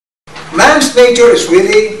Man's nature is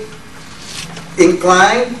really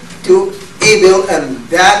inclined to evil, and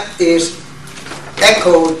that is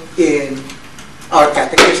echoed in our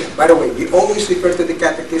catechism. By the way, we always refer to the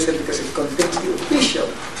catechism because it contains the official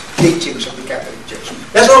teachings of the Catholic Church.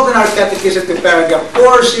 Let's open our catechism to paragraph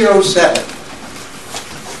 407.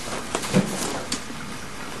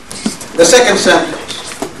 The second sentence.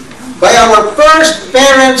 By our first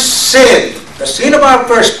parents' sin, the sin of our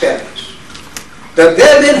first parents, the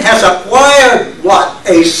devil has acquired what?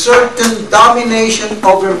 A certain domination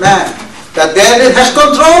over man. The devil has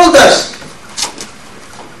controlled us.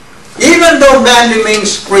 Even though man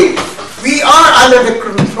remains free, we are under the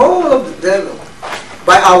control of the devil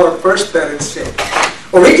by our first parents' sin.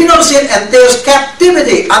 Original sin entails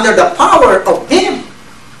captivity under the power of him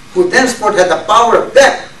who thenceforth had the power of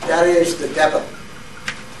death, that is the devil.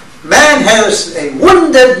 Man has a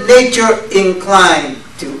wounded nature inclined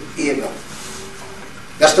to evil.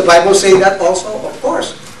 Does the Bible say that also? Of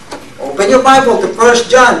course. Open your Bible to 1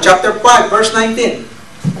 John chapter 5, verse 19.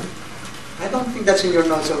 I don't think that's in your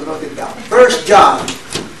notes, so note it down. 1 John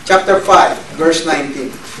chapter 5, verse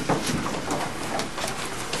 19.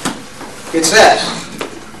 It says,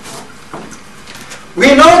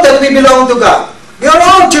 we know that we belong to God. We are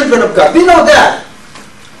all children of God. We know that.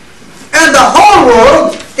 And the whole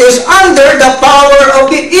world is under the power of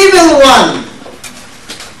the evil one.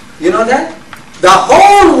 You know that? The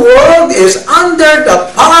whole world is under the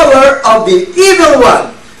power of the evil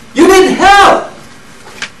one. You need help.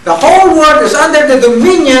 The whole world is under the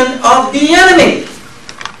dominion of the enemy.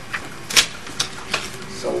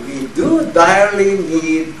 So we do direly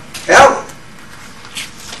need help.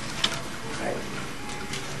 Right?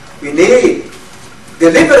 We need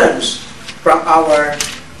deliverance from our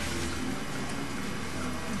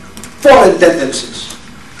fallen tendencies.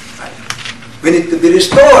 Right? We need to be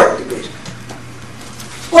restored to grace.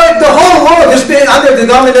 Well, if the whole world has been under the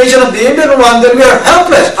domination of the evil one, then we are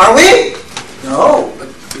helpless. Are we? No.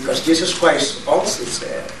 Because Jesus Christ also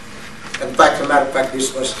said, in fact, as a matter of fact,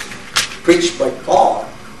 this was preached by Paul,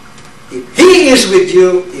 if He is with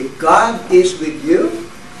you, if God is with you,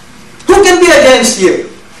 who can be against you?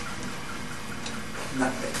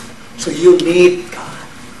 Nothing. So you need God.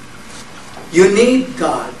 You need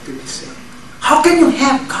God to be saved. How can you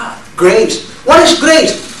have God? Grace. What is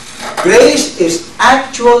grace? Grace is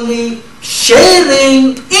actually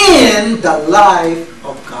sharing in the life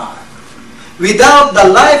of God. Without the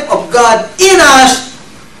life of God in us,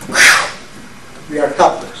 we are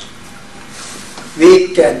helpless.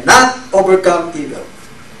 We cannot overcome evil.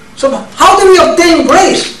 So how do we obtain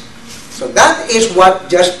grace? So that is what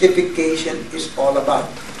justification is all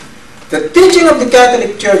about. The teaching of the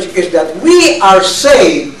Catholic Church is that we are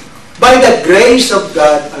saved by the grace of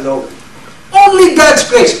God alone. Only God's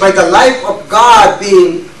grace, by the life of God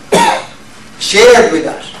being shared with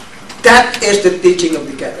us. That is the teaching of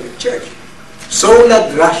the Catholic Church.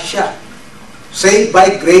 Sola gratia, saved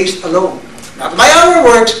by grace alone. Not by our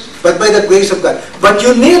works, but by the grace of God. But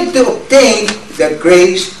you need to obtain the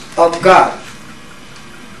grace of God.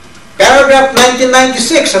 Paragraph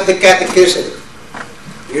 1996 of the Catechism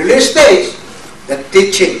clearly states the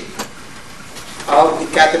teaching of the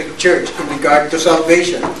Catholic Church in regard to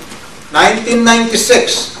salvation.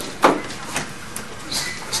 1996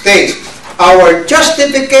 states, our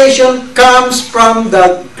justification comes from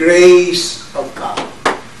the grace of God.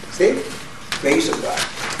 See? Grace of God.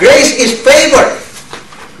 Grace is favor,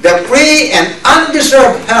 the free and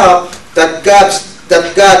undeserved help that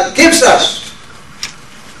God gives us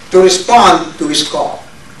to respond to His call.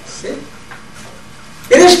 See?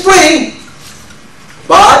 It is free,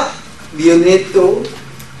 but you need to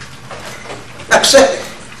accept it.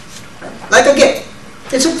 Like a gift.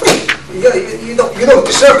 It's a free. You don't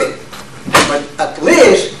deserve it. But at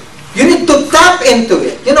least, you need to tap into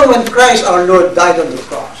it. You know, when Christ our Lord died on the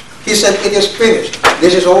cross, He said, it is finished.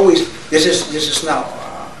 This is now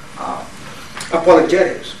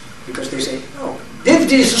apologetics. Because they say, no. Did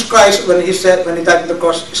Jesus Christ, when He died on the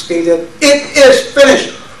cross, stated, it is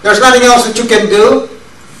finished. There's nothing else that you can do.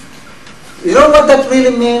 You know what that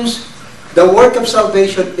really means? The work of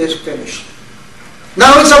salvation is finished.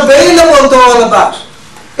 Now it's available to all of us.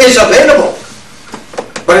 It's available.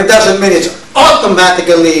 But it doesn't mean it's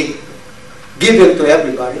automatically given to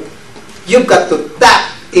everybody. You've got to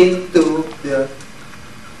tap into the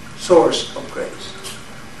source of grace.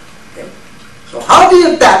 Okay? So how do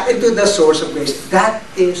you tap into the source of grace? That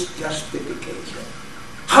is justification.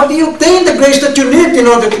 How do you obtain the grace that you need in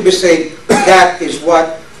order to be saved? That is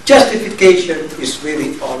what justification is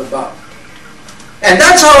really all about. And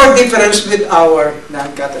that's our difference with our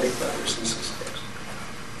non-Catholic brothers and sisters.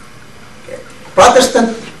 Okay.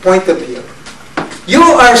 Protestant point of view. You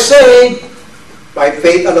are saved by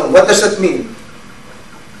faith alone. What does that mean?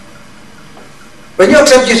 When you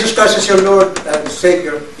accept Jesus Christ as your Lord and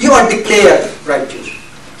Savior, you are declared righteous.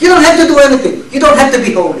 You don't have to do anything. You don't have to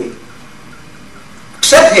be holy.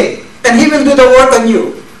 Accept Him, and He will do the work on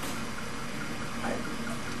you.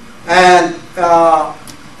 And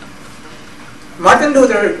Martin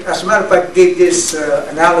Luther, as a matter of fact, gave this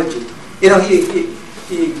analogy. You know,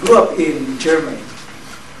 he grew up in Germany.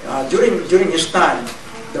 During his time,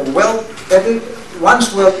 the wealth,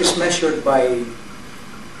 one's wealth is measured by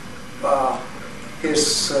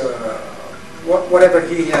his whatever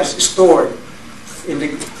he has stored in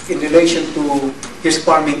relation to his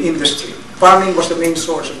farming industry. Farming was the main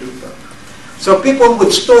source of income. So people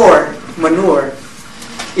would store manure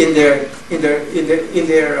in their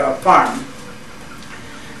farm,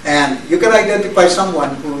 and you can identify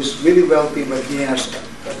someone who is really wealthy, but he has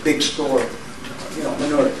a big store,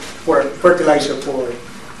 manure for fertilizer for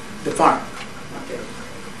the farm. Okay.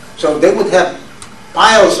 So they would have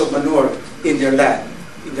piles of manure in their land,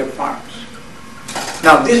 in their farms.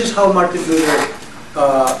 Now, this is how Martin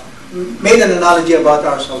Luther made an analogy about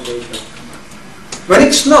our salvation. When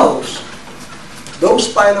it snows,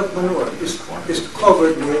 those pile of manure is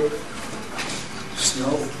covered with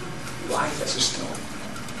snow, white as snow.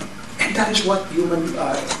 And that is what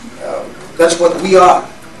that's what we are.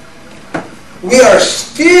 We are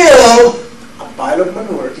still a pile of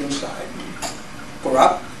manure inside,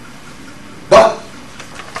 corrupt. But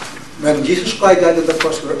when Jesus Christ died on the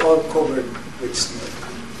cross, we're all covered with snow,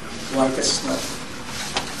 white as snow.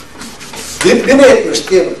 Beneath, we're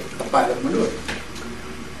still a pile of manure.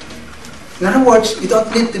 In other words, you don't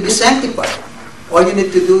need to be sanctified. All you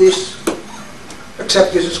need to do is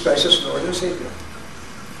accept Jesus Christ as Lord and Savior.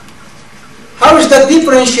 How is that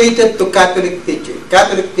differentiated to Catholic teaching?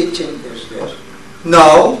 Catholic teaching is this.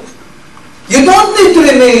 No, you don't need to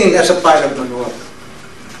remain as a pile of manure.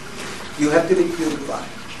 You have to be purified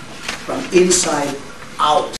from inside out.